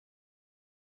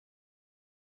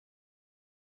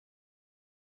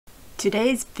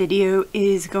Today's video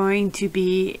is going to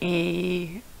be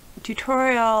a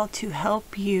tutorial to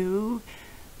help you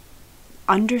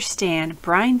understand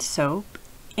brine soap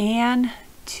and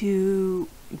to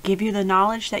give you the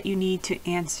knowledge that you need to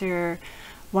answer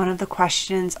one of the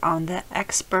questions on the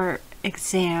expert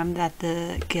exam that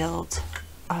the guild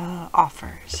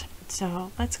offers.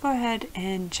 So let's go ahead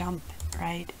and jump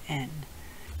right in.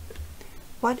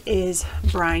 What is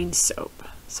brine soap?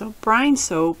 So brine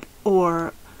soap,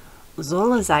 or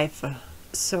zo-luh-zighfuh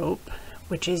soap,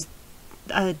 which is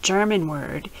a German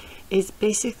word, is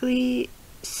basically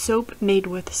soap made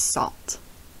with salt.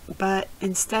 But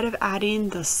instead of adding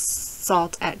the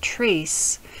salt at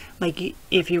trace, like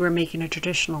if you were making a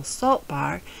traditional salt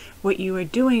bar, what you are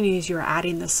doing is you're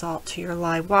adding the salt to your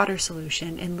lye-water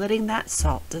solution and letting that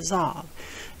salt dissolve.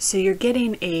 So you're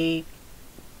getting a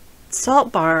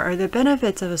salt bar, or the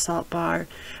benefits of a salt bar,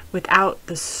 without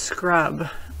the scrub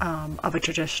of a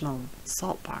traditional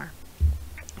salt bar.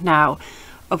 Now,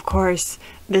 of course,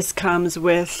 this comes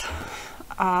with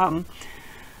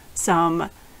some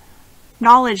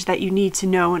knowledge that you need to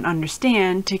know and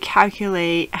understand to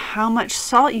calculate how much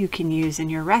salt you can use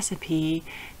in your recipe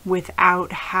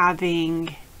without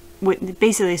having,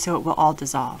 basically so it will all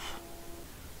dissolve.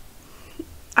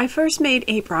 I first made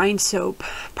a brine soap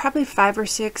probably 5 or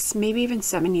 6, maybe even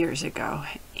 7 years ago,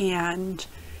 and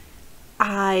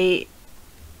I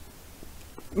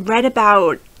read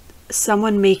about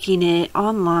someone making it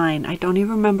online. I don't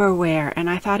even remember where, and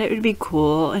I thought it would be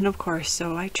cool, and of course,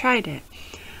 so I tried it.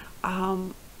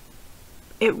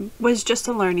 It was just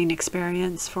a learning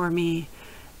experience for me.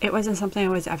 It wasn't something I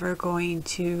was ever going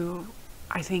to,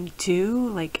 I think,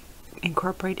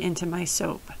 incorporate into my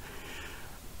soap.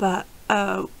 But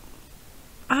I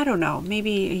don't know,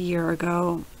 maybe a year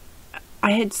ago,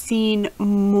 I had seen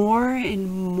more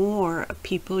and more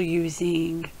people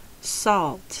using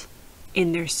salt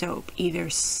in their soap, either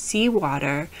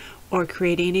seawater or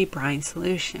creating a brine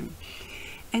solution.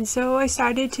 And so I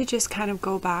started to just kind of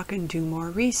go back and do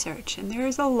more research. And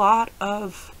there's a lot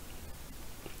of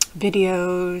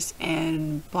videos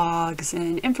and blogs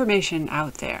and information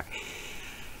out there.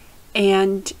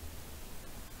 And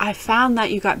I found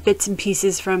that you got bits and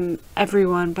pieces from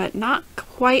everyone, but not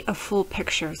quite a full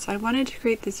picture. So I wanted to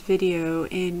create this video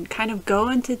and kind of go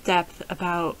into depth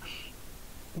about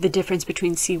the difference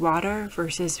between seawater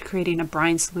versus creating a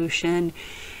brine solution,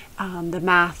 the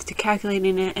math to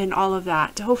calculating it, and all of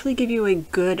that, to hopefully give you a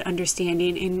good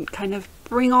understanding and kind of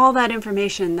bring all that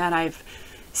information that I've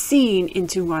seen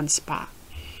into one spot.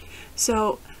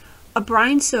 So a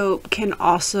brine soap can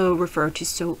also refer to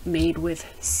soap made with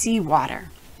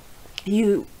seawater.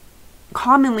 You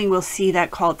commonly will see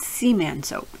that called Seaman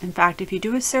soap. In fact, if you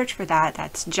do a search for that,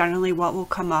 that's generally what will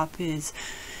come up is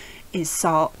a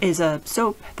soap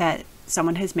that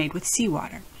someone has made with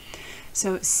seawater.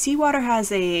 So seawater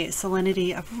has a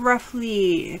salinity of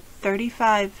roughly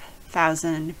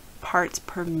 35,000 parts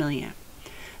per million.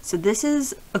 So this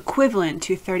is equivalent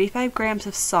to 35 grams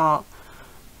of salt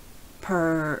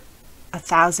per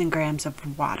 1,000 grams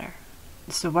of water.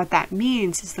 So what that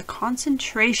means is the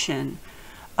concentration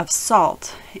of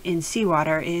salt in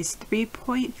seawater is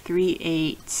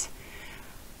 3.38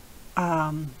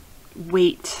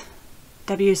 weight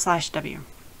W/W,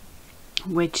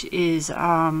 which is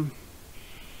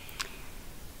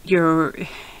your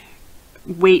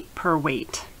weight per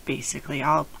weight, basically.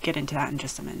 I'll get into that in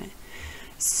just a minute.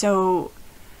 So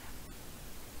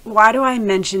why do I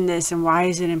mention this, and why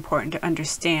is it important to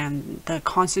understand the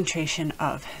concentration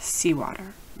of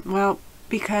seawater? Well,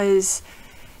 because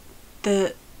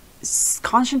the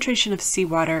concentration of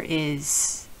seawater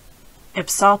of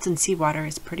salt in seawater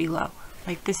is pretty low.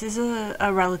 Like, this is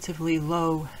a relatively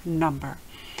low number,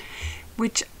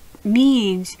 which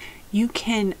means you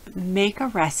can make a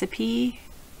recipe,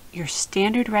 your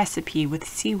standard recipe, with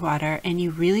seawater, and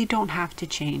you really don't have to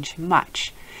change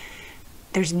much.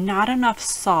 There's not enough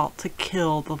salt to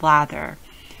kill the lather.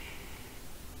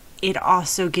 It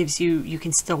also gives you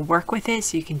can still work with it,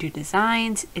 so you can do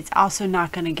designs. It's also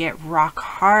not going to get rock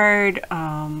hard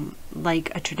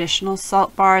like a traditional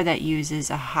salt bar that uses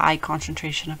a high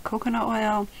concentration of coconut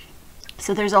oil.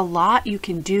 So there's a lot you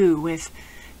can do with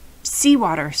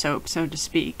seawater soap, so to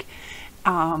speak.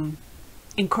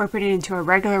 Incorporate it into a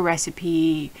regular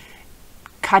recipe,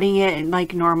 cutting it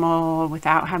like normal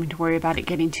without having to worry about it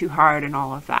getting too hard and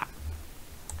all of that.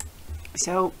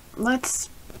 So let's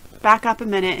back up a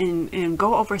minute and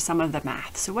go over some of the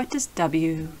math. So what does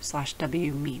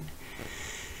W/W mean?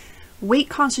 Weight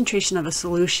concentration of a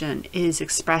solution is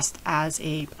expressed as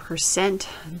a percent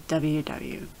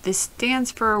WW. This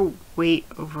stands for weight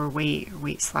over weight, or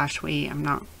weight/weight. I'm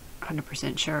not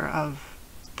 100% sure of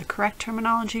the correct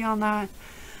terminology on that.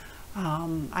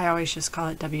 I always just call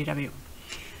it WW.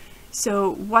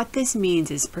 So what this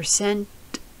means is percent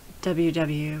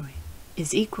WW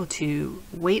is equal to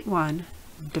weight 1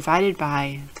 divided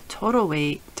by the total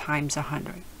weight times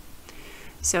 100.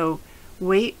 So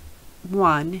weight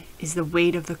 1 is the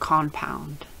weight of the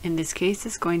compound. In this case,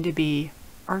 it's going to be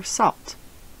our salt.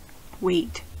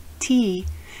 Weight T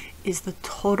is the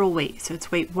total weight. So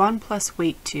it's weight 1 plus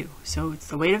weight 2. So it's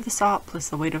the weight of the salt plus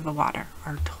the weight of the water,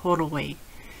 our total weight.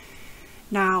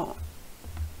 Now,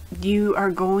 you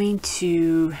are going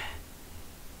to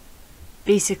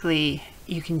basically,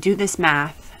 you can do this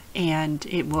math and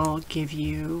it will give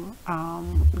you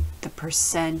the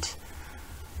percent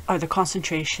or the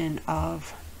concentration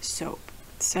of soap.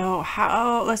 So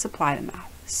let's apply the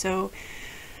math. So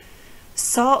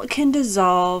salt can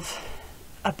dissolve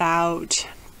about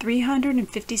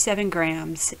 357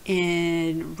 grams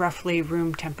in roughly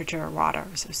room temperature water,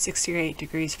 so 68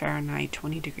 degrees Fahrenheit,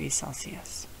 20 degrees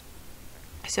Celsius.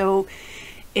 So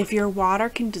if your water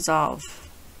can dissolve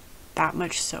that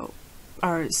much soap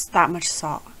or that much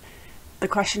salt, the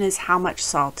question is how much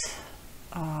salt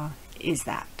is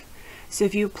that? So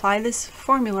if you apply this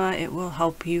formula, it will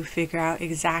help you figure out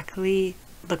exactly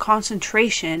the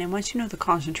concentration, and once you know the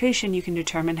concentration, you can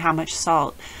determine how much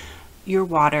salt your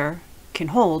water can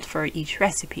hold for each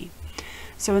recipe.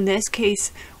 So in this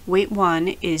case, weight 1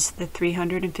 is the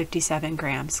 357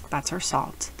 grams. That's our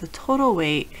salt. The total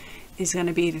weight is going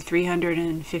to be the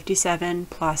 357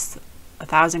 plus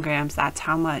 1,000 grams. That's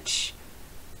how much,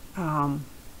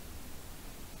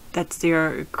 that's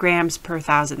your grams per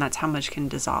 1,000. That's how much can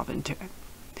dissolve into it.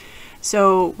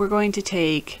 So we're going to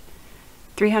take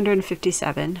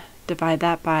 357, divide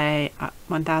that by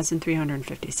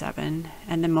 1,357,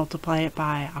 and then multiply it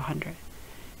by 100.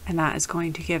 And that is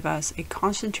going to give us a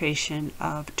concentration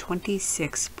of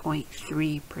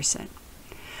 26.3%.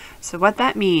 So what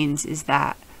that means is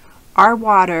that our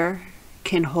water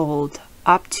can hold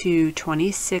up to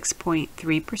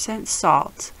 26.3%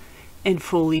 salt and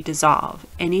fully dissolve.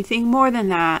 Anything more than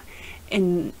that,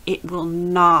 and it will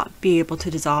not be able to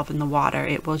dissolve in the water.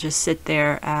 It will just sit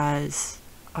there as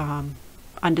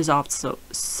undissolved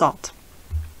salt.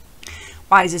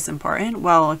 Why is this important?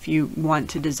 Well, if you want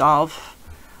to dissolve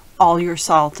all your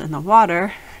salt in the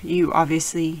water, you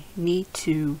obviously need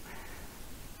to,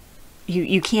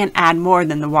 you can't add more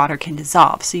than the water can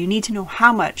dissolve. So you need to know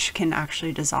how much can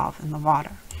actually dissolve in the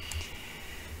water.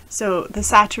 So the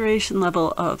saturation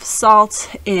level of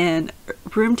salt in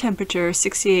room temperature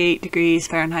 68 degrees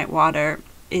Fahrenheit water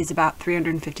is about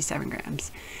 357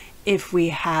 grams. If we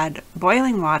had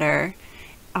boiling water,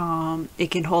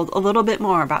 it can hold a little bit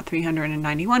more, about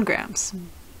 391 grams.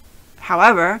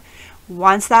 However,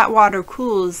 once that water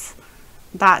cools,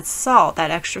 that salt,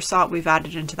 that extra salt we've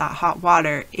added into that hot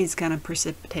water is going to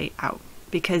precipitate out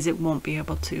because it won't be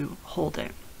able to hold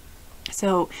it.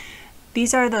 So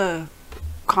these are the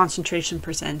concentration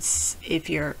percents if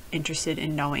you're interested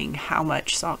in knowing how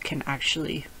much salt can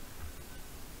actually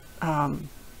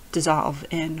dissolve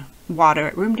in water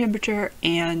at room temperature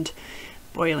and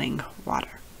boiling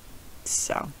water.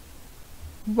 So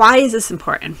why is this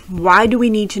important? Why do we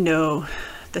need to know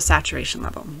the saturation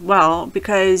level? Well,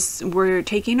 because we're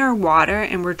taking our water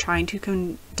and we're trying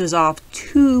to dissolve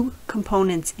two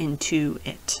components into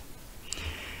it.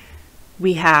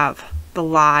 We have the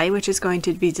lye, which is going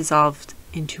to be dissolved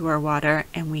into our water,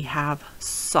 and we have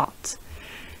salt.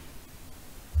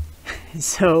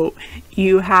 So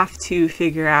you have to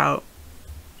figure out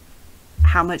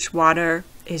how much water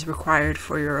is required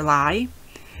for your lye,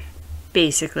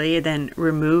 basically, then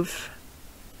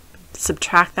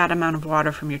subtract that amount of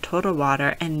water from your total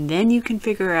water, and then you can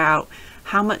figure out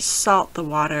how much salt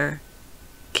the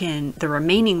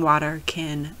remaining water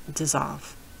can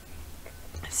dissolve.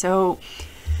 So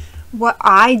what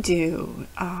I do,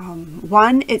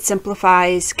 one, it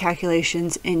simplifies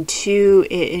calculations, and two,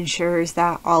 it ensures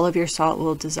that all of your salt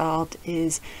will dissolve,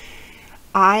 is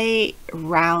I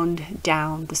round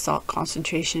down the salt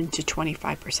concentration to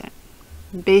 25%.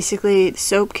 Basically,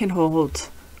 soap can hold,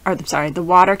 the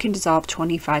water can dissolve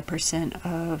 25%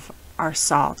 of our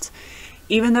salt.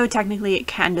 Even though technically it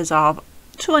can dissolve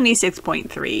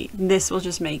 26.3, this will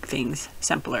just make things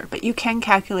simpler. But you can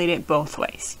calculate it both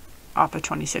ways, off of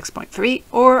 26.3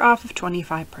 or off of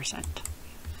 25%.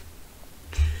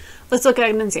 Let's look at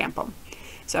an example.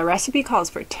 So a recipe calls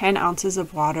for 10 ounces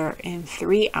of water and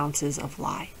 3 ounces of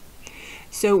lye.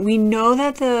 So we know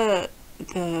that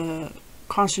the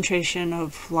concentration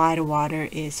of lye to water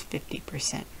is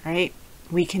 50%, right?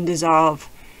 We can dissolve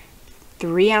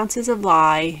 3 ounces of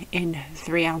lye in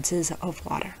 3 ounces of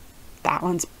water. That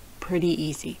one's pretty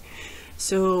easy.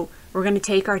 So we're going to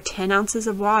take our 10 ounces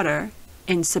of water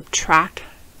and subtract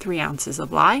 3 ounces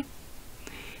of lye,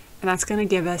 and that's going to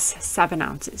give us 7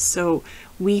 ounces. So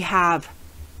we have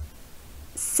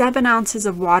 7 ounces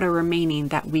of water remaining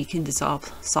that we can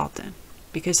dissolve salt in,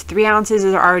 because 3 ounces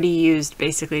is already used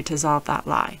basically to dissolve that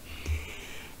lye.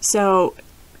 So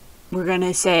we're going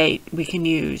to say we can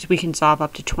dissolve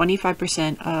up to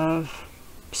 25% of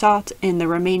salt in the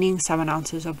remaining 7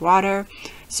 ounces of water.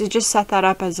 So just set that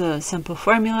up as a simple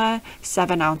formula: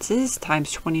 7 ounces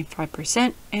times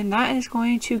 25%, and that is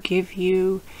going to give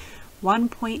you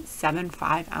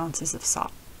 1.75 ounces of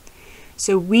salt.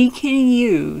 So we can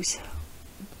use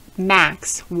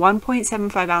max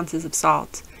 1.75 ounces of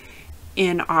salt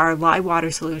in our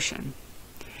lye-water solution.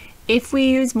 If we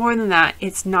use more than that,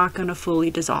 it's not going to fully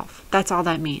dissolve. That's all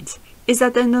that means. Is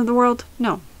that the end of the world?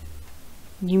 No.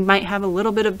 You might have a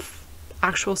little bit of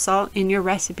actual salt in your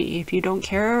recipe. If you don't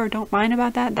care or don't mind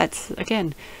about that, that's,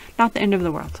 again, not the end of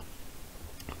the world.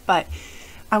 But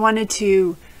I wanted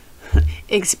to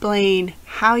explain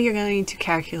how you're going to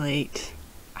calculate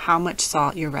how much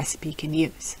salt your recipe can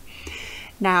use.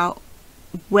 Now,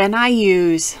 when I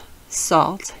use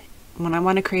salt, when I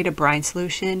want to create a brine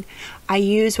solution, I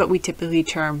use what we typically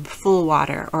term full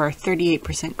water, or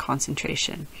 38%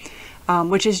 concentration,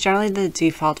 which is generally the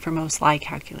default for most lye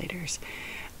calculators.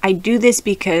 I do this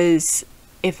because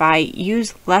if I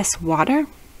use less water,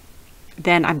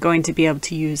 then I'm going to be able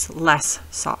to use less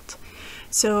salt.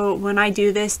 So when I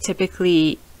do this,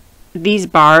 typically these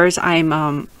bars,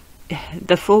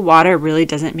 the full water really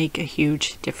doesn't make a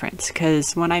huge difference,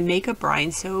 because when I make a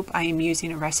brine soap, I am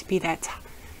using a recipe that's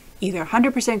either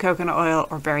 100% coconut oil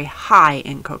or very high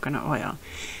in coconut oil.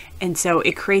 And so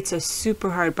it creates a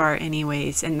super hard bar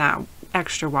anyways, and that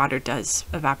extra water does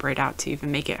evaporate out to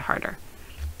even make it harder.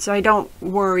 So I don't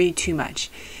worry too much.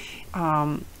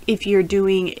 If you're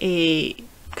doing a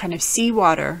kind of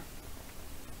seawater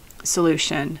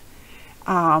solution,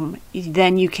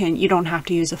 then you don't have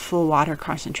to use a full water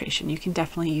concentration. You can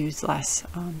definitely use less,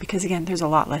 because again, there's a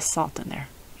lot less salt in there.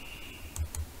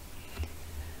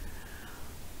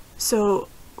 So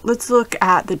let's look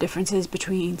at the differences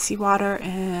between seawater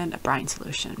and a brine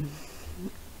solution.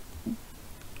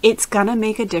 It's gonna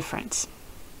make a difference.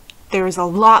 There is a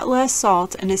lot less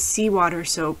salt in a seawater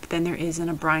soap than there is in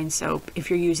a brine soap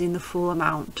if you're using the full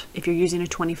amount, if you're using a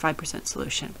 25%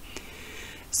 solution.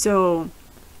 So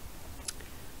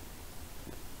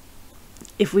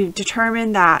if we've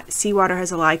determined that seawater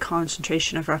has a lye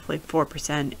concentration of roughly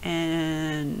 4%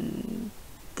 and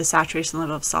the saturation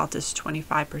level of salt is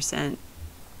 25%,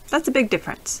 that's a big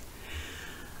difference.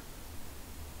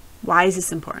 Why is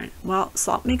this important? Well,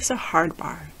 salt makes a hard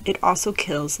bar. It also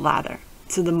kills lather.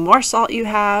 So the more salt you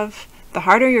have, the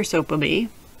harder your soap will be,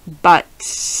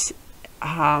 but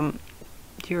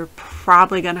you're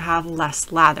probably going to have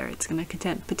less lather. It's going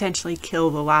to potentially kill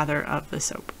the lather of the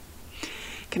soap.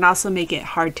 It can also make it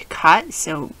hard to cut,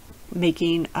 so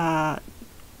making a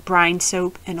brine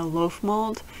soap in a loaf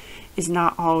mold is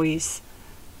not always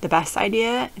the best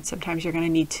idea, and sometimes you're going to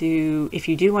need to, if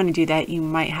you do want to do that, you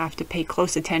might have to pay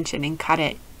close attention and cut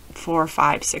it 4,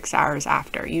 5, 6 hours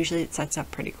after. Usually it sets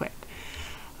up pretty quick.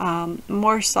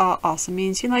 More salt also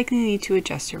means you likely need to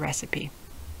adjust your recipe.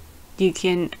 You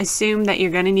can assume that you're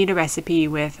going to need a recipe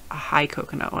with a high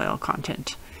coconut oil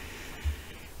content,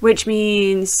 which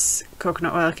means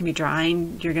coconut oil can be dry,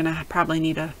 and you're going to probably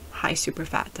need a high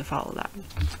superfat to follow that.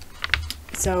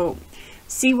 So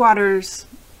seawater's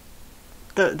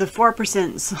the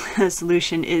 4%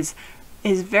 solution is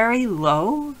very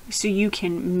low, so you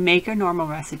can make a normal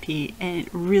recipe and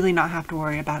really not have to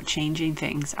worry about changing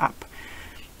things up.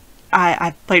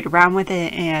 I've played around with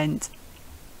it, and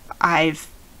I've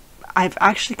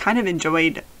actually kind of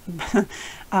enjoyed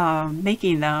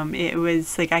making them. It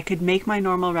was like I could make my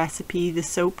normal recipe. The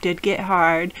soap did get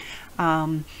hard.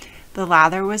 The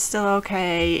lather was still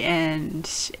okay, and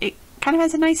it kind of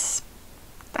has a nice,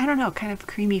 I don't know, kind of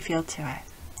creamy feel to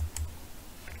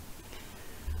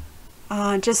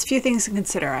it. Just a few things to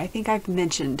consider. I think I've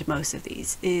mentioned most of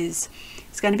these. It's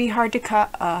going to be hard to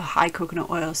cut a high coconut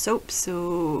oil soap,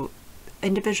 so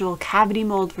individual cavity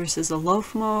mold versus a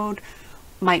loaf mold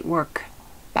might work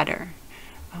better.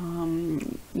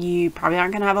 You probably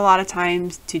aren't going to have a lot of time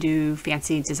to do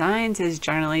fancy designs, as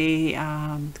generally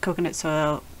coconut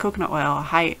oil,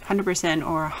 high 100%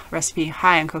 or a recipe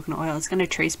high on coconut oil is going to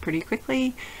trace pretty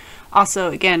quickly. Also,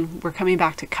 again, we're coming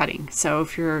back to cutting. So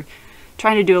if you're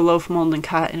trying to do a loaf mold and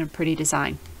cut in a pretty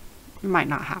design, it might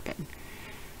not happen.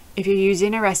 If you're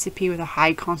using a recipe with a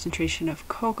high concentration of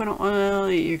coconut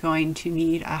oil, you're going to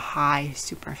need a high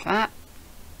super fat.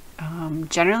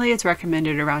 Generally it's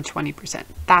recommended around 20%.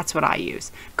 That's what I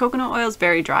use. Coconut oil is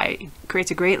very dry. It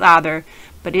creates a great lather,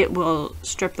 but it will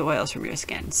strip the oils from your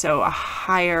skin. So a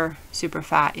higher super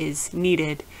fat is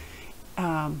needed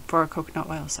for a coconut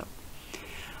oil soap.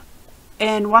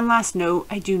 And one last note,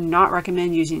 I do not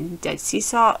recommend using dead sea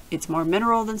salt. It's more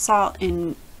mineral than salt,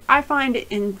 and I find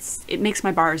it makes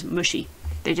my bars mushy.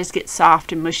 They just get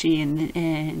soft and mushy,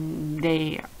 and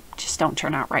they just don't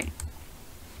turn out right.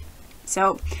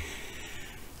 So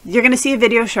you're going to see a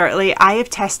video shortly. I have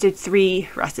tested 3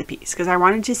 recipes because I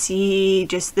wanted to see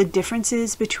just the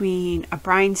differences between a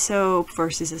brine soap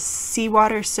versus a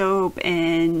seawater soap,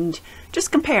 and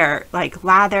just compare like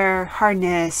lather,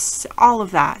 hardness, all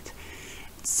of that.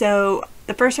 So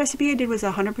the first recipe I did was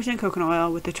 100% coconut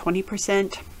oil with a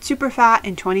 20% super fat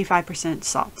and 25%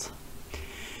 salt.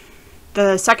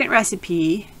 The second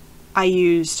recipe I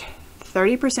used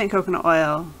 30% coconut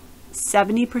oil,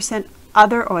 70%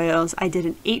 other oils. I did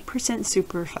an 8%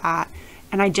 super fat,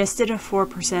 and I just did a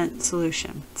 4%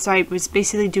 solution. So I was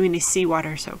basically doing a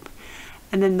seawater soap.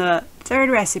 And then the third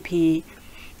recipe,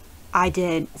 I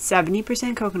did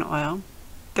 70% coconut oil,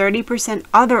 30%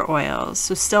 other oils,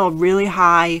 so still really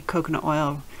high coconut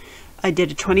oil. I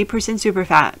did a 20% super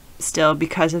fat still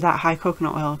because of that high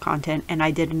coconut oil content, and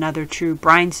I did another true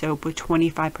brine soap with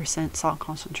 25% salt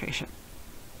concentration.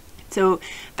 So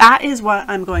that is what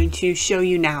I'm going to show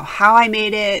you now, how I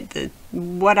made it,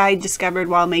 what I discovered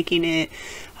while making it,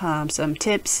 some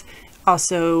tips,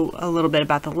 also a little bit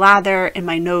about the lather, and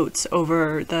my notes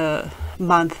over the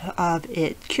month of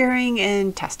it curing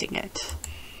and testing it.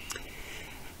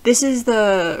 This is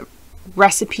the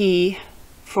recipe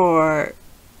for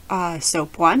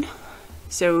soap 1.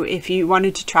 So if you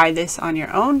wanted to try this on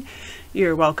your own,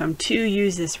 you're welcome to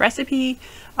use this recipe.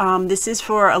 This is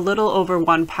for a little over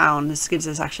 1 pound. This gives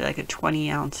us actually like a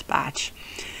 20-ounce batch.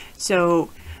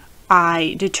 So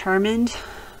I determined,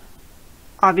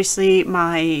 obviously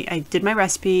I did my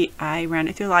recipe, I ran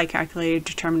it through lye calculator,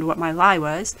 determined what my lye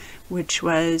was, which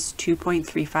was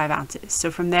 2.35 ounces. So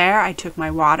from there I took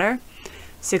my water,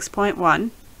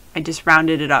 6.1. I just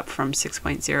rounded it up from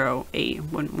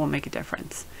 6.08, won't make a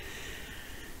difference.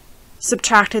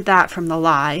 Subtracted that from the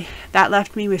lye. That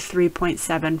left me with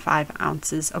 3.75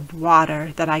 ounces of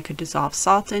water that I could dissolve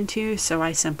salt into, so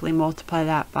I simply multiply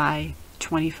that by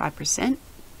 25%.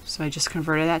 So I just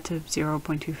converted that to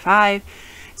 0.25.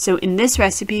 So in this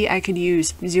recipe I could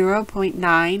use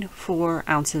 0.94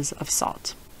 ounces of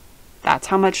salt. That's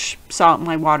how much salt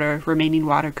my remaining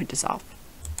water could dissolve.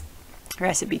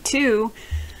 Recipe 2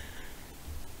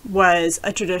 was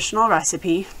a traditional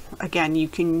recipe. Again,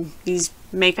 these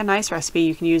make a nice recipe.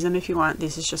 You can use them if you want.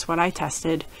 This is just what I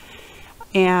tested.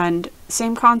 And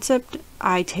same concept.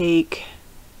 I take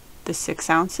the 6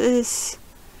 ounces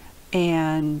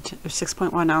and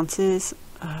 6.1 ounces,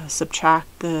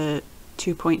 subtract the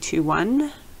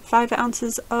 2.215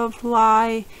 ounces of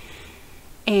lye,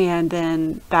 and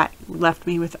then that left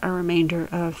me with a remainder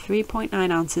of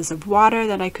 3.9 ounces of water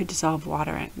that I could dissolve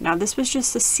water in. Now this was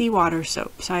just a seawater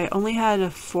soap, so I only had a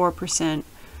 4%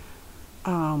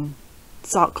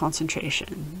 salt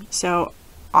concentration. So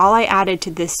all I added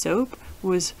to this soap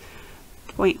was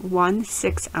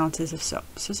 0.16 ounces of soap.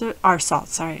 So salt,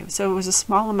 sorry. So it was a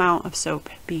small amount of salt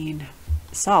being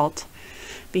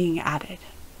added.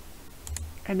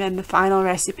 And then the final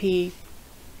recipe,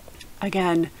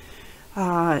 again,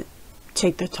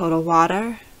 take the total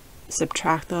water,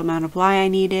 subtract the amount of lye I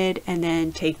needed, and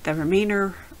then take the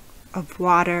remainder of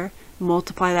water,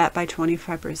 multiply that by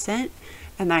 25%,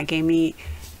 and that gave me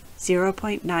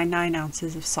 0.99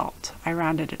 ounces of salt. I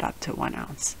rounded it up to 1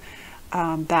 ounce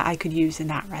that I could use in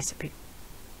that recipe.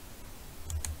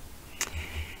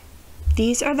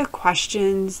 These are the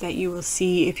questions that you will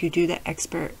see if you do the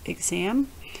expert exam.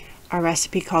 Our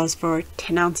recipe calls for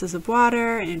 10 ounces of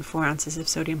water and 4 ounces of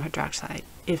sodium hydroxide.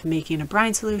 If making a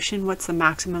brine solution, what's the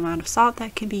maximum amount of salt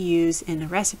that can be used in a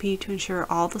recipe to ensure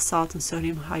all the salt and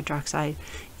sodium hydroxide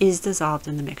is dissolved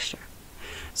in the mixture?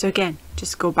 So again,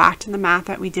 just go back to the math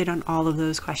that we did on all of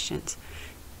those questions.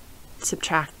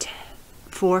 Subtract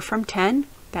 4 from 10,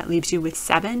 that leaves you with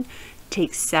 7.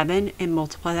 Take 7 and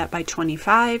multiply that by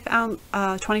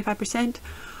 25%,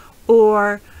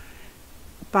 or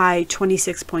by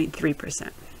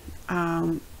 26.3%.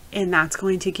 And that's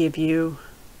going to give you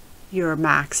your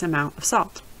max amount of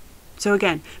salt. So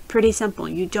again, pretty simple.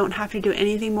 You don't have to do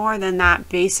anything more than that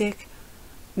basic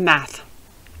math.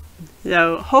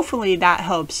 So hopefully that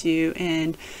helps you,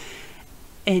 and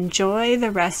enjoy the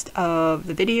rest of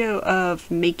the video of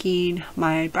making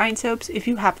my brine soaps. If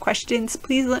you have questions,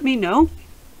 please let me know.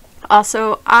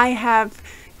 Also, I have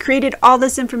created all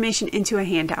this information into a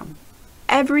handout.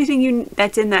 everything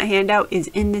that's in that handout is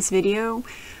in this video,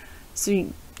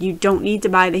 so you don't need to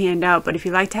buy the handout. But if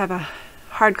you like to have a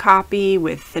hard copy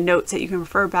with the notes that you can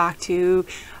refer back to,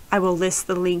 I will list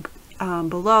the link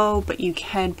below, but you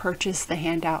can purchase the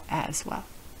handout as well.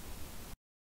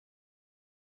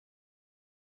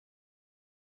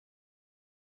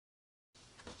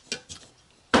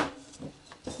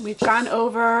 We've gone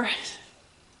over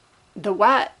the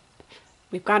what,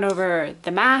 we've gone over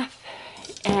the math,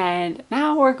 and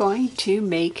now we're going to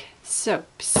make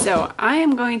soap. So I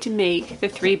am going to make the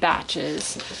 3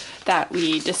 batches that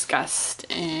we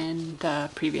discussed in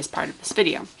the previous part of this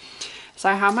video. So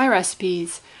I have my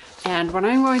recipes, and what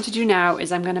I'm going to do now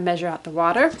is I'm going to measure out the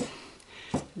water.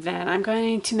 Then I'm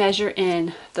going to measure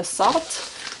in the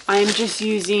salt. I'm just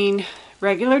using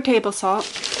regular table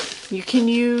salt. You can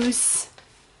use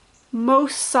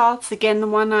most salts. Again, the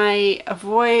one I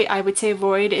would say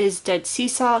avoid is Dead Sea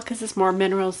salt, because it's more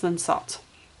minerals than salt.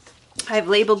 I've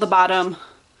labeled the bottom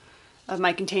of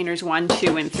my containers 1,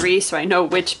 2, and 3, so I know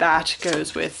which batch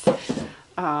goes with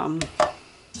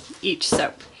each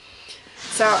soap.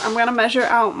 So I'm going to measure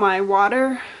out my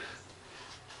water,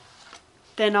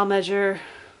 then I'll measure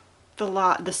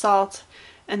the salt,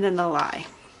 and then the lye.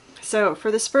 So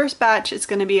for this first batch, it's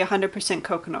going to be 100%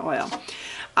 coconut oil.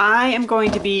 I am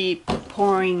going to be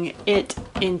pouring it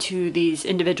into these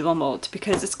individual molds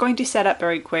because it's going to set up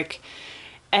very quick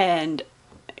and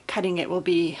cutting it will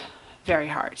be very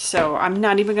hard. So I'm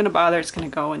not even going to bother, it's going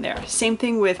to go in there. Same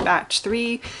thing with batch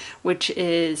 3, which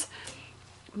is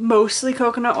mostly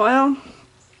coconut oil.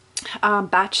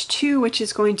 Batch 2, which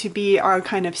is going to be our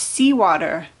kind of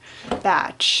seawater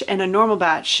batch, and a normal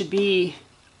batch should be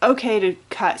okay to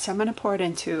cut. So I'm going to pour it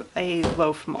into a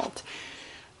loaf mold.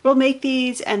 We'll make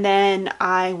these and then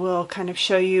I will kind of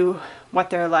show you what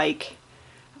they're like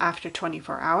after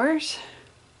 24 hours.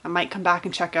 I might come back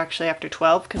and check actually after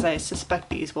 12 because I suspect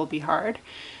these will be hard.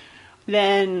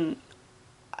 Then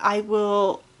I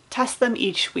will test them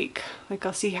each week. Like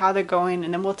I'll see how they're going,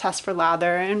 and then we'll test for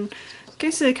lather and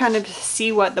basically kind of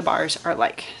see what the bars are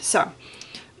like. So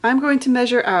I'm going to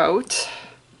measure out,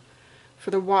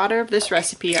 for the water of this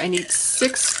recipe, I need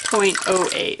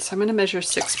 6.08. So I'm going to measure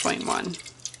 6.1.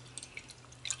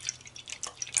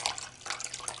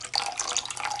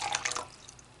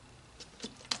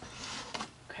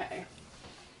 Okay.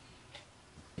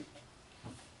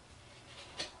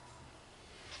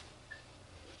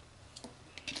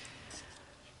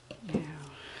 Now,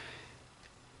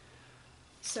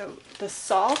 so the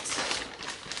salt,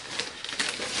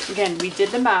 again, we did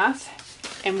the math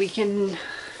and we can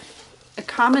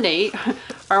accommodate,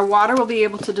 our water will be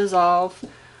able to dissolve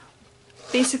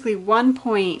basically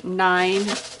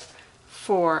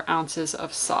 1.94 ounces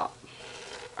of salt.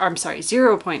 I'm sorry,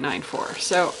 0.94.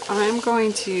 So I'm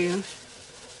going to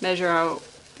measure out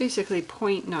basically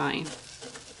 0.9.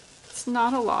 It's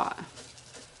not a lot.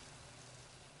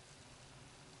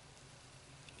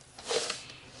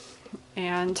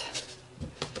 And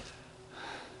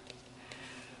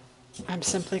I'm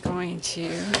simply going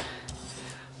to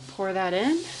pour that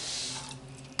in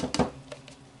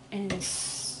and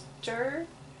stir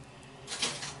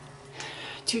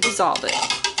to dissolve it.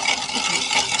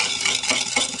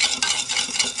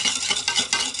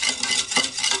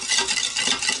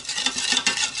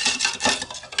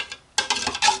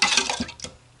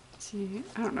 See,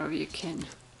 I don't know if you can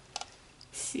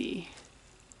see.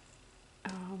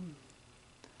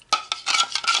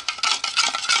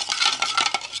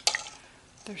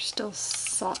 There's still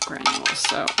salt granules,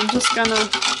 so I'm just gonna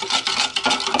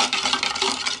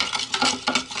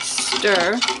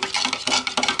stir,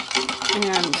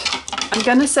 and I'm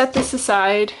gonna set this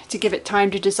aside to give it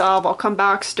time to dissolve. I'll come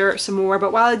back, stir it some more,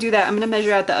 but while I do that, I'm gonna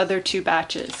measure out the other 2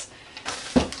 batches.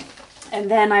 And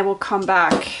then I will come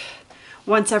back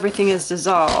once everything is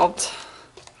dissolved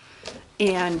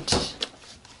and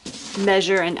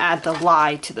measure and add the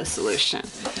lye to the solution.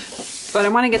 But I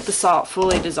want to get the salt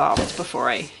fully dissolved before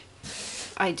I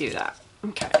do that.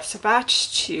 Okay, so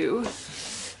batch 2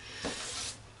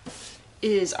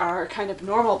 is our kind of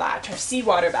normal batch, our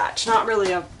seawater batch, not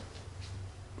really a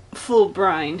full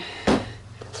brine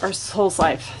or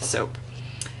Soleseife soap.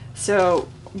 So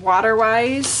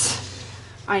water-wise,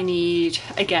 I need,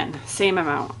 again, same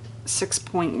amount,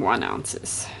 6.1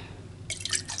 ounces.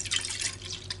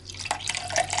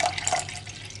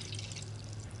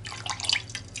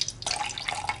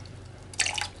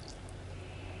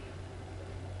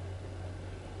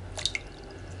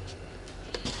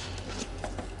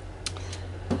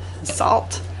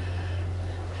 Salt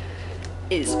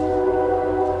is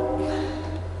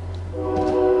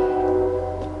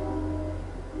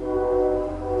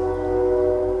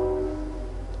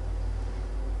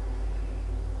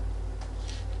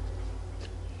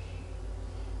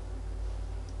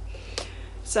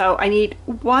So I need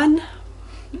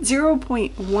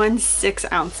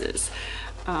 0.16 ounces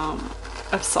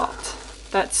of salt.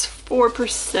 That's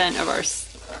 4% of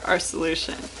our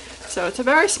solution. So it's a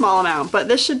very small amount, but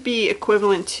this should be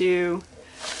equivalent to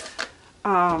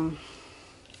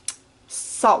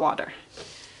salt water.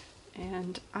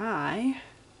 And I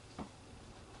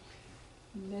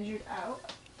measured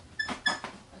out a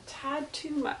tad too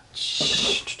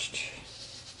much.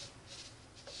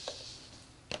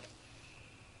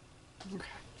 Okay.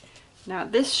 Now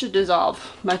this should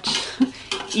dissolve much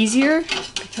easier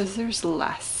because there's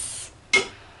less.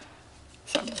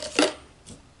 So I'm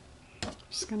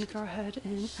just going to go ahead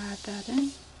and add that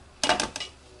in.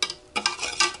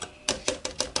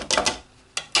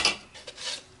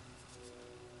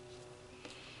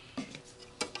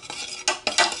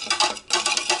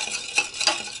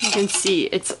 You can see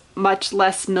it's much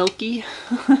less milky.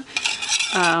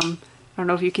 I don't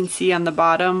know if you can see on the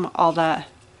bottom all that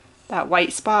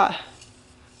white spot.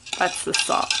 That's the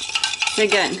salt. And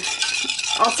again,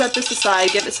 I'll set this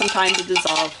aside, give it some time to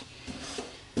dissolve.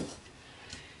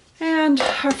 And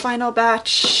our final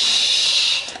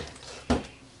batch,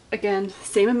 again,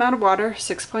 same amount of water,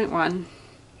 6.1.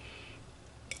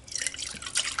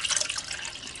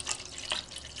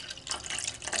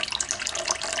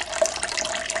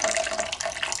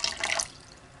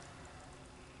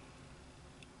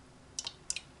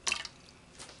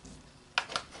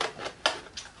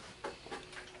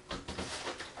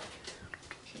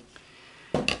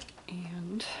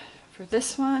 For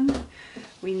this one,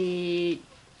 we need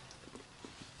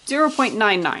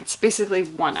 0.99, so basically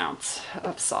 1 ounce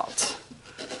of salt.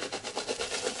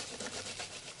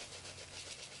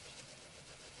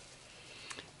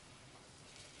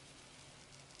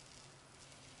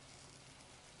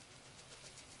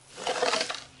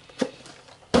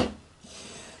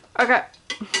 Okay,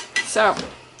 so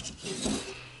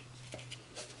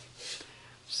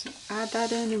just add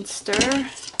that in and stir.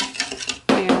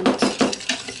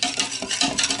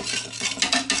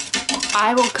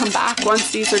 I will come back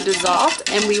once these are dissolved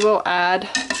and we will add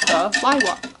the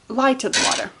lye to the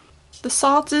water. The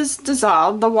salt is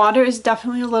dissolved. The water is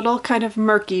definitely a little kind of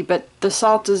murky, but the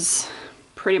salt is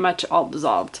pretty much all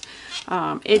dissolved.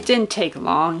 It didn't take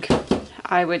long.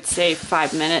 I would say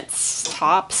 5 minutes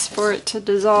tops for it to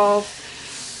dissolve.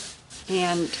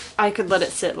 And I could let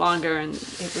it sit longer and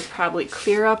it would probably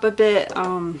clear up a bit.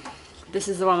 This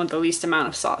is the one with the least amount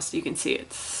of salt, so you can see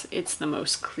it's the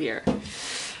most clear.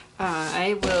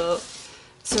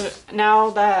 So now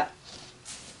that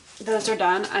those are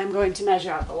done, I'm going to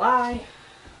measure out the lye.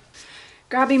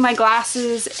 Grabbing my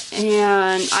glasses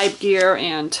and eye gear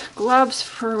and gloves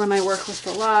for when I work with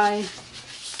the lye.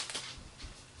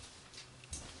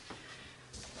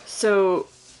 So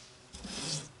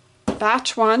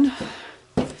batch 1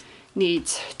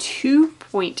 needs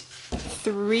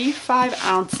 2.35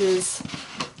 ounces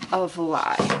of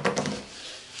lye.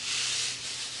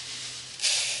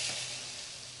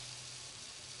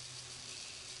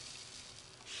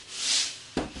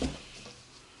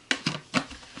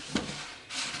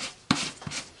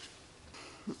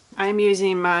 I'm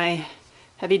using my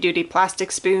heavy-duty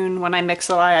plastic spoon. When I mix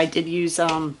the lye, I did use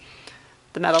the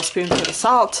metal spoon for the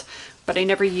salt, but I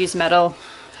never use metal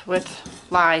with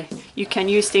lye. You can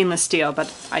use stainless steel,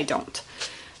 but I don't.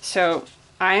 So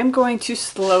I am going to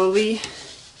slowly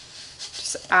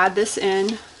just add this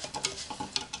in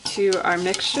to our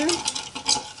mixture.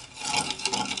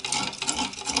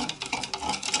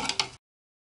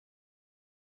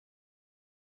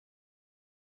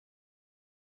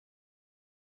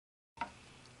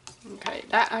 Okay,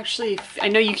 that actually, I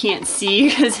know you can't see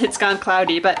because it's gone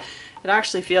cloudy, but it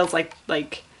actually feels like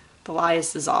the lye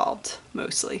is dissolved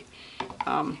mostly.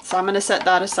 So I'm going to set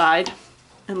that aside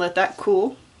and let that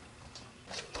cool.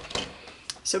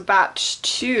 So batch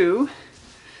 2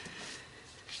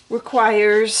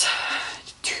 requires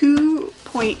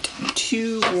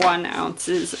 2.21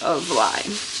 ounces of lye.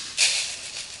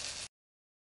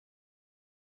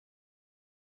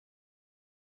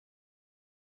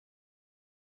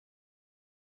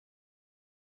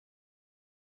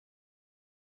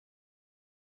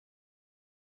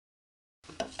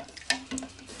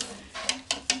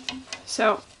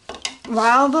 So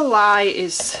while the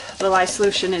lye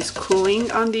solution is cooling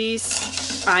on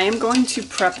these, I am going to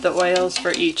prep the oils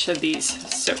for each of these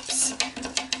soaps.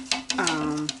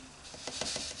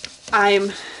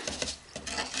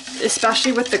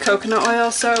 Especially with the coconut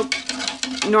oil soap,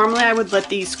 normally I would let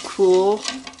these cool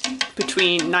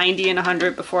between 90 and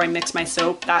 100 before I mix my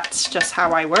soap. That's just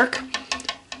how I work.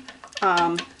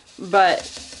 But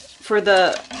for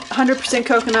the 100%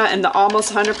 coconut and the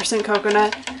almost 100%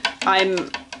 coconut, I'm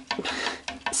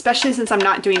especially since I'm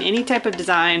not doing any type of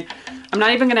design. I'm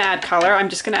not even gonna add color, I'm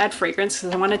just gonna add fragrance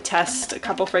because I wanna test a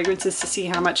couple fragrances to see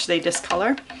how much they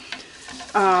discolor.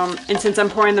 And since I'm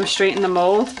pouring them straight in the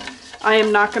mold, I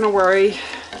am not gonna worry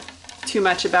too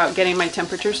much about getting my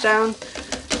temperatures down.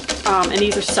 And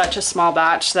these are such a small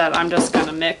batch that I'm just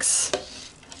gonna mix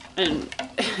and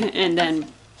then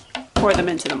pour them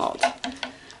into the mold.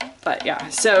 But yeah,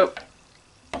 so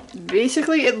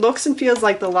basically it looks and feels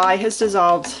like the lye has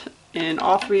dissolved in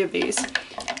all three of these.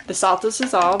 The salt is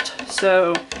dissolved,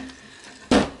 so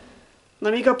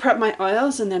let me go prep my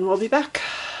oils and then we'll be back.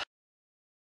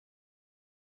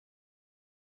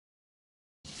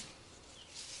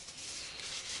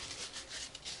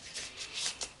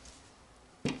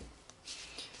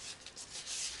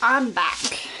 I'm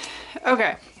back.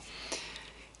 Okay,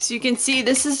 so you can see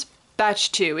this is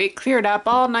batch 2. It cleared up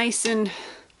all nice and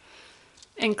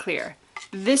clear.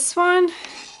 This one,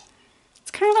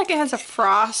 it's kind of like it has a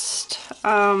frost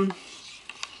on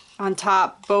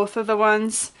top, both of the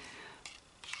ones.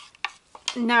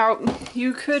 Now,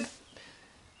 you could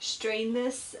strain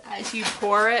this as you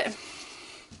pour it.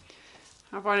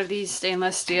 I have one of these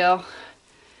stainless steel.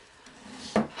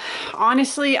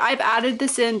 Honestly, I've added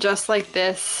this in just like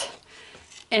this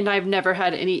and I've never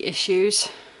had any issues.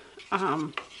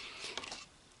 I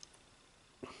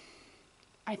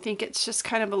think it's just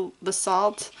kind of the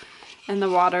salt and the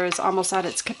water is almost at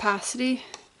its capacity,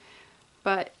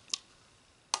 but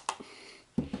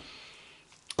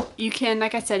you can,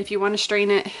 like I said, if you want to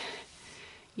strain it,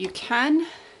 you can.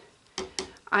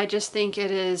 I just think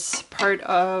it is part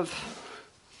of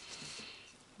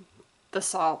the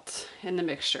salt in the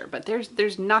mixture, but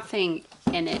there's nothing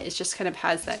in it. It just kind of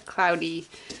has that cloudy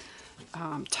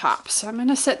top. So I'm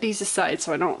gonna set these aside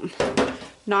so I don't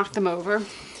knock them over.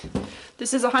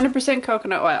 This is 100%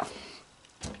 coconut oil.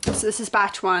 So this is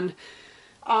batch 1.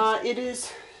 It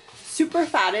is super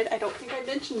fatted. I don't think I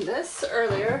mentioned this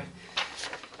earlier.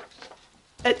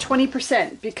 At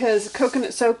 20%, because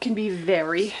coconut soap can be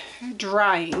very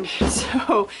drying.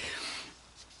 So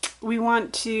we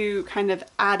want to kind of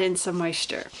add in some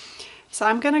moisture. So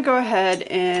I'm gonna go ahead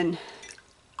and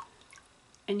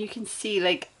you can see,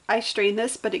 like, I strain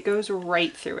this, but it goes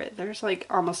right through it. There's like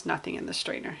almost nothing in the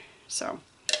strainer, so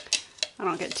I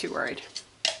don't get too worried.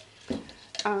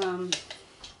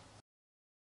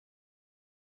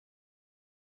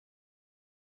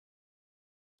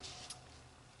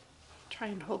 Try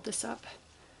and hold this up.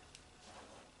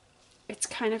 It's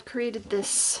kind of created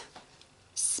this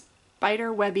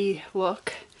spider webby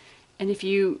look, and if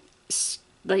you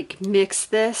like mix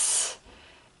this,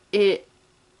 it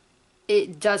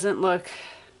doesn't look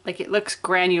like, it looks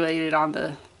granulated on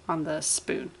the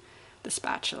spoon, the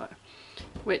spatula,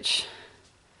 which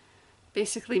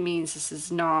basically means this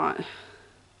is not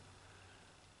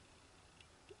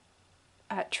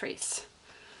at trace.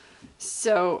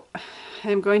 So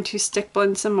I'm going to stick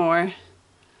blend some more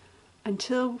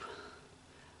until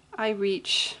I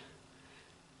reach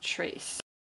trace.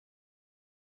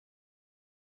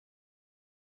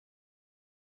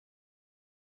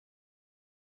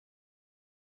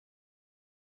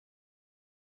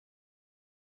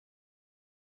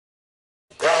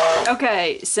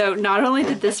 Okay, so not only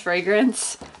did this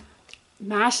fragrance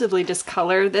massively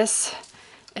discolor this,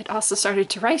 it also started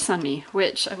to rice on me,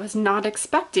 which I was not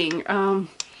expecting.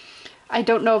 I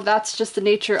don't know if that's just the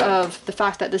nature of the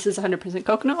fact that this is 100%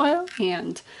 coconut oil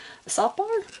and a salt bar,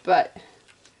 but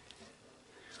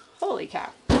holy cow.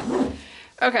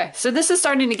 Okay, so this is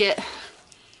starting to get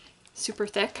super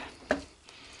thick.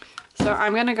 So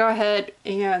I'm gonna go ahead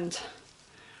and,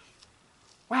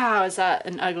 wow, is that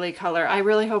an ugly color? I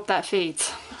really hope that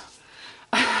fades.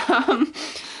 I'm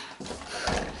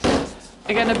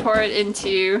gonna pour it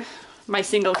into my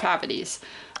single cavities.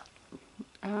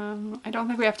 I don't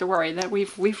think we have to worry that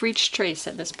we've reached trace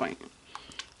at this point.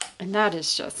 And that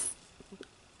is just,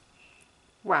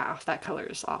 wow, that color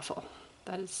is awful.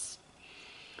 That is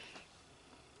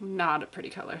not a pretty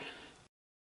color.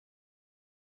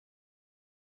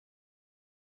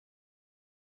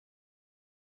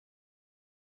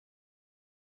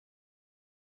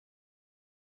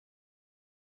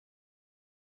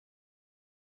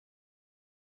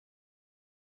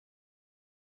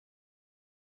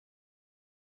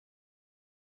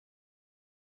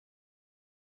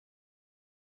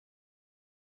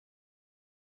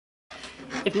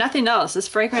 If nothing else, this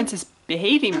fragrance is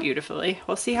behaving beautifully.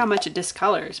 We'll see how much it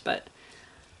discolors, but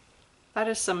that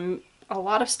is a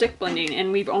lot of stick blending,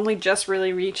 and we've only just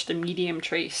really reached a medium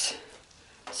trace.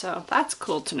 So that's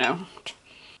cool to know.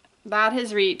 That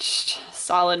has reached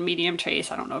solid medium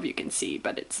trace. I don't know if you can see,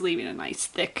 but it's leaving a nice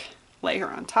thick layer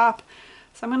on top.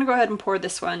 So I'm going to go ahead and pour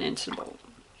this one into the bowl.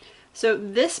 So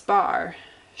this bar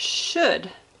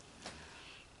should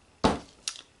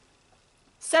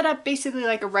set up basically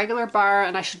like a regular bar,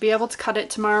 and I should be able to cut it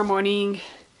tomorrow morning.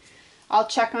 I'll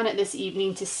check on it this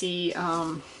evening to see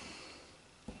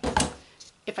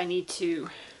if I need to,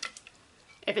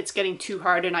 if it's getting too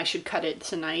hard and I should cut it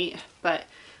tonight, but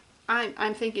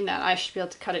I'm thinking that I should be able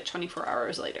to cut it 24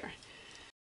 hours later.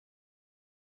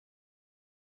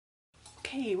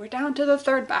 Okay, we're down to the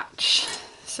third batch.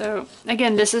 So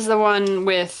again, this is the one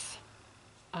with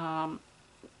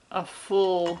a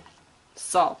full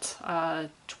salt,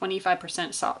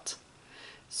 25% salt.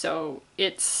 So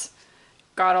it's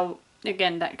got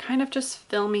again, that kind of just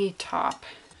filmy top.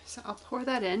 So I'll pour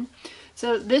that in.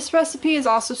 So this recipe is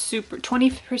also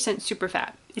 20% super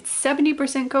fat. It's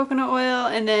 70% coconut oil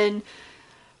and then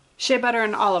shea butter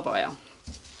and olive oil.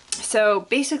 So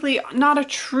basically not a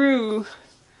true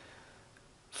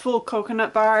full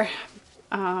coconut bar,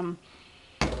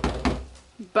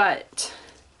 but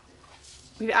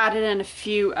we've added in a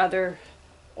few other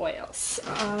oils.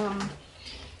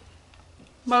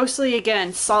 Mostly,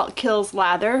 again, salt kills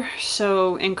lather,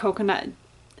 so, and coconut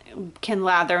can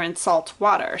lather in salt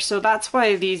water. So that's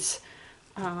why these,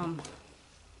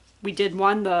 we did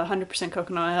one, the 100%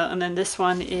 coconut oil, and then this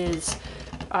one is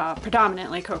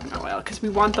predominantly coconut oil because we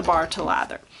want the bar to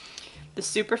lather. The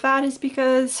super fat is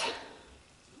because,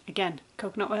 again,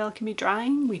 coconut oil can be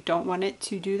drying. We don't want it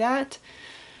to do that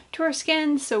to our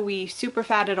skin, so we super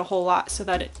fat it a whole lot so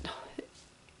that it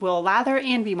will lather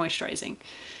and be moisturizing.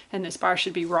 And this bar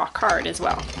should be rock hard as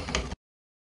well.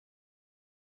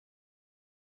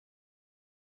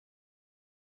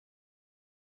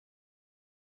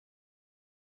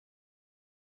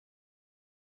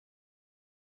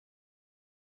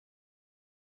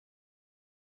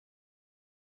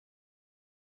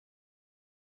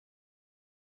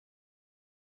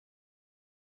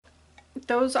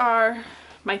 Those are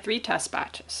my 3 test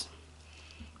batches.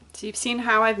 So you've seen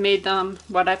how I've made them,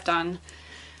 what I've done.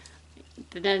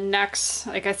 The next,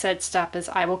 like I said, step is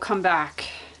I will come back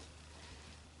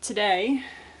today,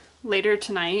 later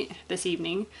tonight, this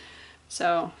evening,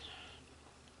 so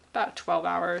about 12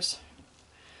 hours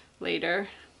later,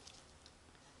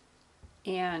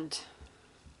 and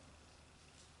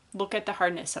look at the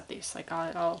hardness of these. Like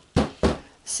I'll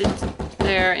sit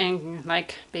there and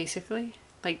like basically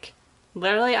like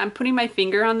literally I'm putting my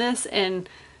finger on this and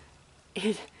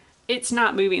it's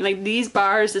not moving. Like these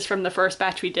bars is from the first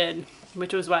batch we did,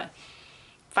 which was what,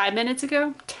 5 minutes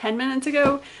ago, 10 minutes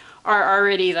ago, are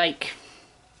already like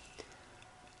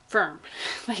firm.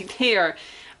 Like they are,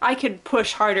 I could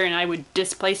push harder and I would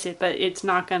displace it, but it's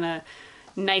not gonna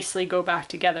nicely go back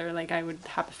together like I would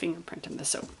have a fingerprint in the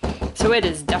soap. So it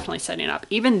is definitely setting up.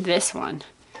 Even this one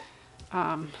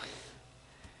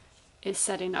is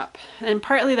setting up. And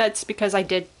partly that's because I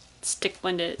did stick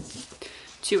blend it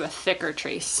to a thicker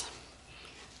trace.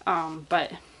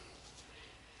 But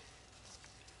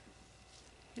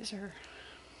these are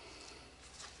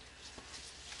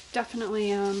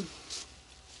definitely,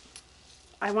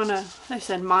 I want to, like I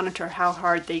said, monitor how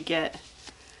hard they get.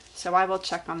 So I will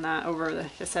check on that over,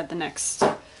 like I said, the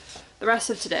rest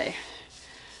of today.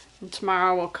 And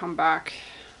tomorrow we'll come back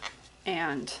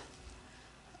and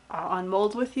I'll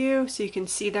unmold with you so you can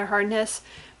see their hardness.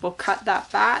 We'll cut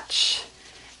that batch.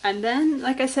 And then,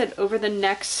 like I said, over the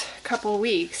next couple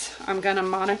weeks, I'm going to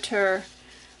monitor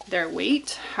their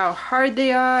weight, how hard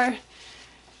they are,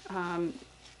 and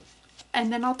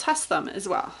then I'll test them as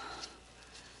well.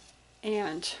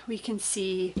 And we can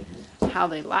see how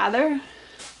they lather.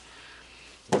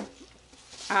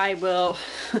 I will,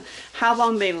 how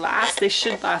long they last. They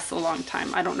should last a long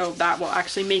time. I don't know if that will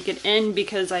actually make it in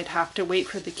because I'd have to wait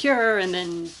for the cure and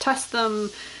then test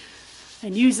them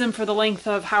and use them for the length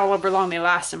of however long they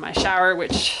last in my shower,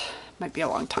 which might be a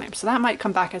long time. So that might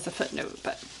come back as a footnote,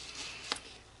 but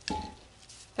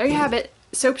there you have it.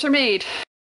 Soaps are made.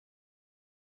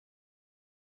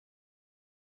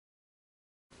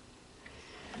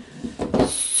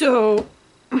 So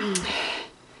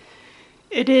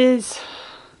it is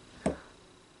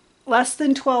less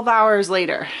than 12 hours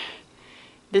later.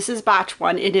 This is batch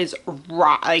 1. It is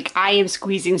rock. Like I am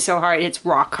squeezing so hard, it's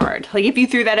rock hard. Like if you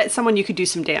threw that at someone, you could do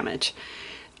some damage.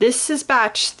 This is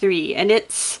batch 3 and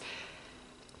it's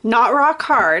not rock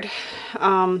hard,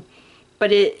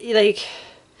 but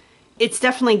it's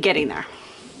definitely getting there.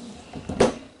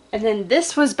 And then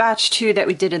this was batch 2 that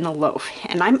we did in the loaf.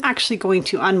 And I'm actually going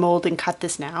to unmold and cut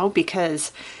this now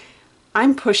because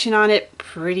I'm pushing on it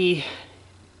pretty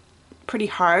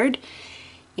hard.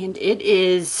 And it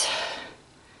is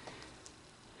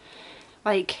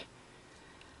like,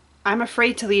 I'm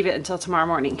afraid to leave it until tomorrow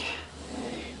morning.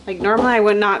 Like normally I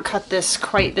would not cut this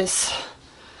quite this.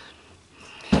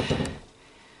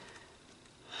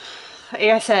 Like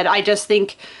I said, I just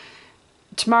think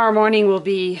tomorrow morning will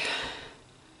be,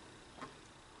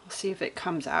 we'll see if it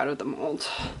comes out of the mold.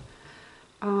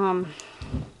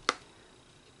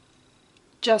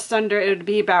 Just under, it would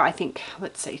be about, I think,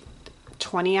 let's say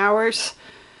 20 hours.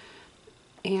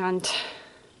 And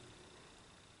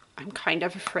I'm kind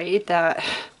of afraid that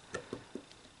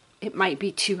it might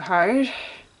be too hard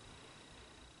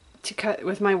to cut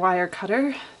with my wire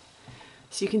cutter.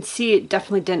 So you can see it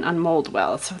definitely didn't unmold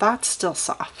well, so that's still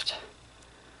soft.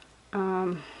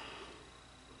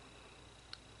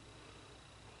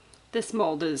 This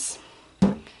mold is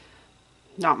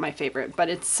not my favorite, but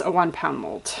it's a 1 pound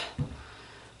mold.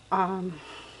 I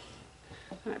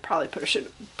probably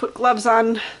should put gloves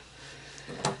on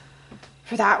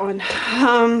for that one.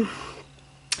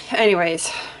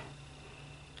 Anyways,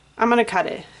 I'm gonna cut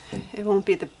it. It won't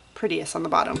be the prettiest on the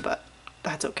bottom, but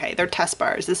that's okay. They're test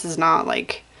bars. This is not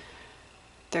like,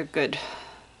 they're good.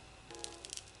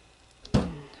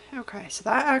 Okay, so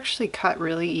that actually cut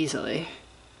really easily.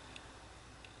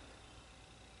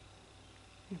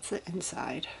 It's the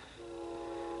inside.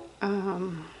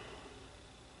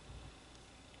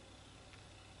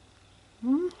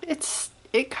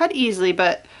 It cut easily,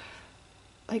 but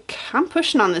like I'm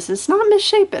pushing on this, it's not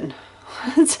misshapen.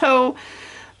 So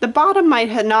the bottom might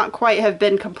have not quite have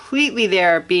been completely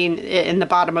there, being in the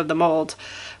bottom of the mold,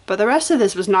 but the rest of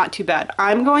this was not too bad.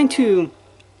 I'm going to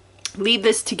leave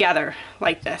this together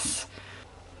like this.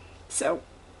 So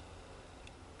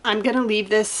I'm gonna leave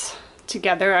this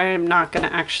together. I am not gonna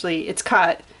actually, it's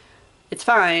cut, it's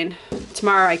fine.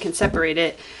 Tomorrow I can separate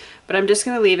it, but I'm just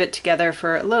gonna leave it together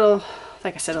for a little,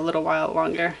 like I said, a little while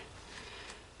longer.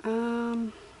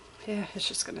 Yeah, it's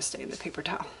just gonna stay in the paper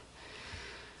towel.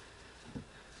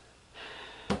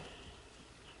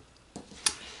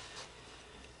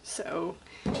 So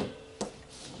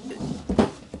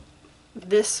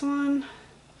this one,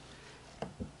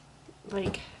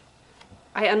 like,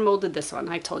 I unmolded this one.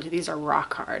 I told you these are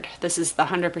rock hard. This is the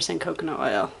 100% coconut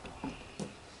oil.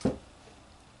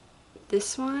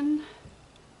 This one,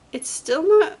 it's still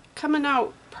not coming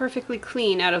out perfectly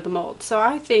clean out of the mold. So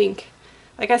I think,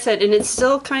 like I said, and it's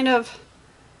still kind of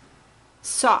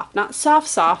soft. Not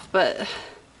soft, but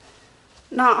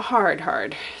not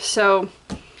hard. So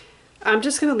I'm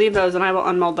just gonna leave those and I will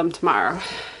unmold them tomorrow.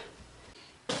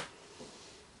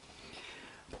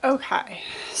 Okay,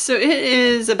 so it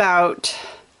is about,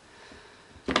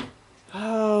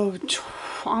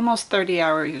 almost 30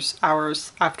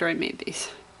 hours after I made these.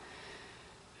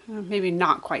 Maybe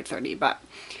not quite 30, but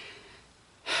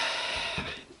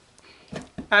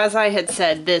as I had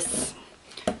said, this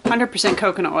 100%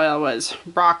 coconut oil was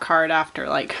rock hard after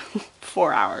like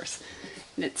 4 hours,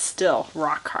 and it's still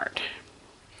rock hard.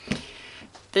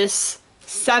 This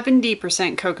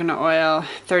 70% coconut oil,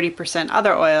 30%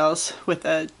 other oils with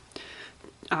a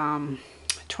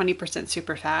 20%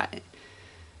 super fat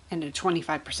and a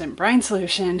 25% brine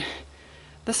solution.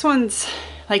 This one's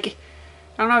like,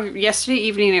 I don't know, yesterday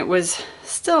evening it was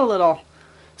still a little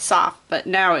soft, but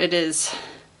now it's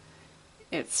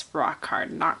rock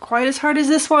hard. Not quite as hard as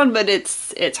this one, but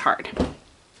it's hard.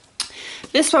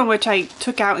 This one, which I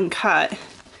took out and cut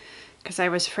because I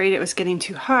was afraid it was getting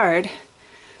too hard,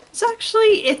 it's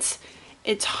actually,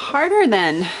 it's harder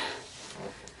than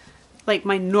like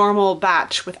my normal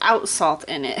batch without salt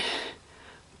in it,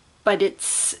 but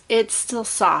it's still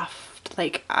soft.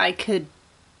 Like I could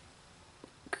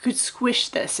squish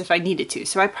this if I needed to.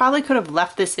 So I probably could have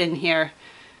left this in here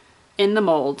in the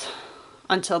mold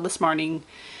until this morning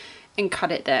and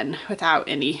cut it then without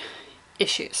any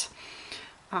issues.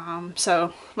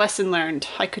 So lesson learned.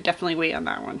 I could definitely wait on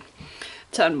that one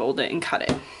to unmold it and cut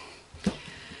it.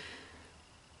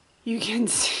 You can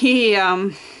see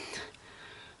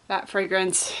that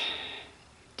fragrance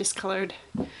discolored.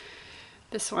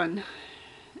 This one,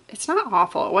 it's not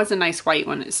awful. It was a nice white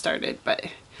when it started, but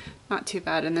not too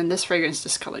bad. And then this fragrance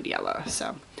discolored yellow.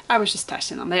 So I was just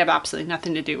testing them. They have absolutely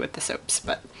nothing to do with the soaps,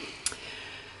 but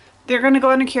they're going to go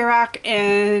in a cure rack,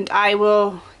 and I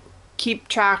will keep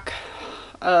track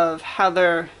of how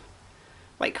their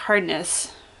like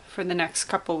hardness for the next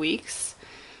couple weeks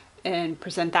and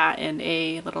present that in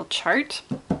a little chart.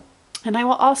 And I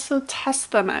will also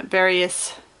test them at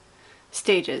various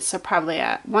stages. So probably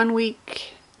at 1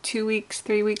 week, 2 weeks,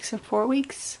 3 weeks, and 4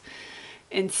 weeks,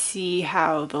 and see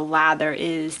how the lather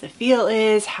is, the feel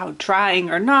is, how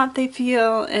drying or not they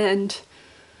feel, and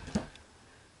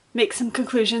make some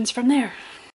conclusions from there.